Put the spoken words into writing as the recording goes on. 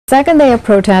Second day of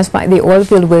protest by the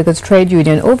Oilfields Workers Trade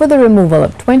Union over the removal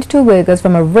of 22 workers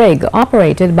from a rig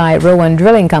operated by Rowan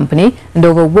Drilling Company and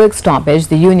over work stoppage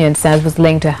the union says was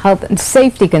linked to health and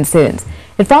safety concerns.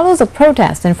 It follows a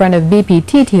protest in front of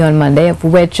BPTT on Monday, of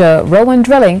which Rowan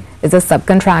Drilling is a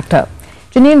subcontractor.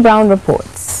 Janine Browne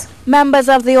reports. Members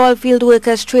of the Oilfields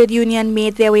Workers Trade Union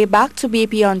made their way back to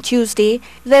BP on Tuesday,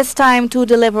 this time to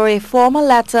deliver a formal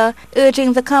letter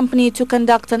urging the company to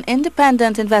conduct an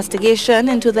independent investigation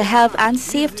into the health and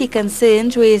safety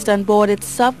concerns raised on board its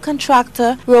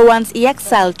subcontractor Rowan's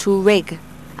EXL-2 rig.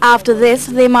 After this,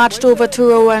 they marched over to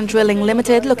Rowan Drilling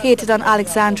Limited, located on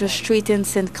Alexandra Street in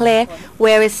St. Clair,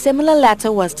 where a similar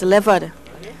letter was delivered.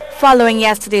 Following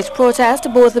yesterday's protest,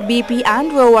 both BP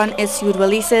and Rowan issued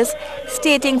releases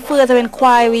stating further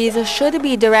inquiries should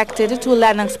be directed to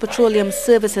Lennox Petroleum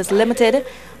Services Limited,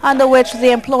 under which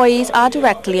the employees are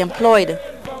directly employed.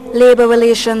 Labour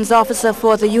Relations Officer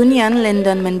for the union,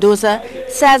 Lindon Mendoza,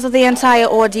 says the entire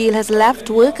ordeal has left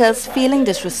workers feeling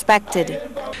disrespected.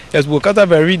 Yes, workers are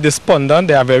very despondent.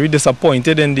 They are very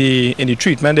disappointed in the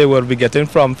treatment they will be getting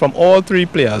from all three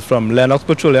players, from Lennox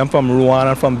Petroleum, from Rowan,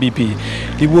 and from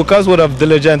BP. The workers would have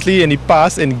diligently in the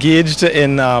past engaged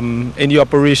in the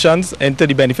operations and to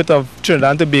the benefit of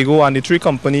Trinidad and Tobago and the three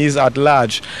companies at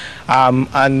large,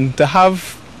 and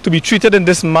to be treated in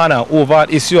this manner over an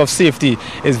issue of safety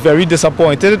is very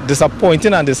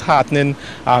disappointing and disheartening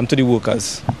to the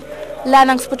workers.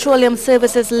 Lennox Petroleum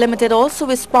Services Limited also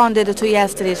responded to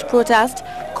yesterday's protest,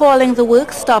 calling the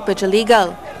work stoppage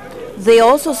illegal. They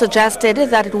also suggested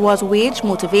that it was wage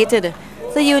motivated.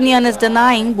 The union is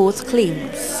denying both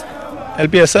claims.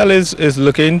 LPSL is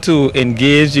looking to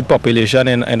engage the population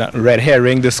in red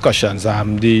herring discussions.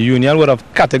 The union would have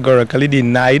categorically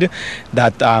denied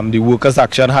that the workers'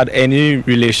 action had any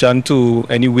relation to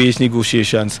any wage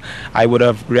negotiations. I would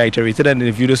have reiterated in an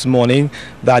interview this morning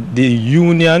that the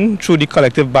union, through the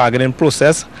collective bargaining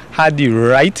process, had the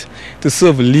right to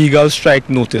serve legal strike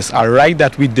notice, a right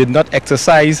that we did not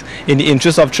exercise in the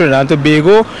interest of Trinidad and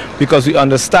Tobago because we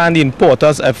understand the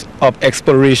importance of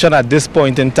exploration at this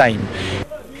point in time.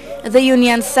 The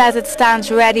union says it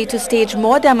stands ready to stage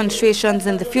more demonstrations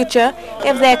in the future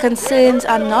if their concerns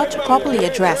are not properly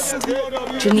addressed.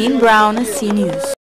 Janine Browne, CNews.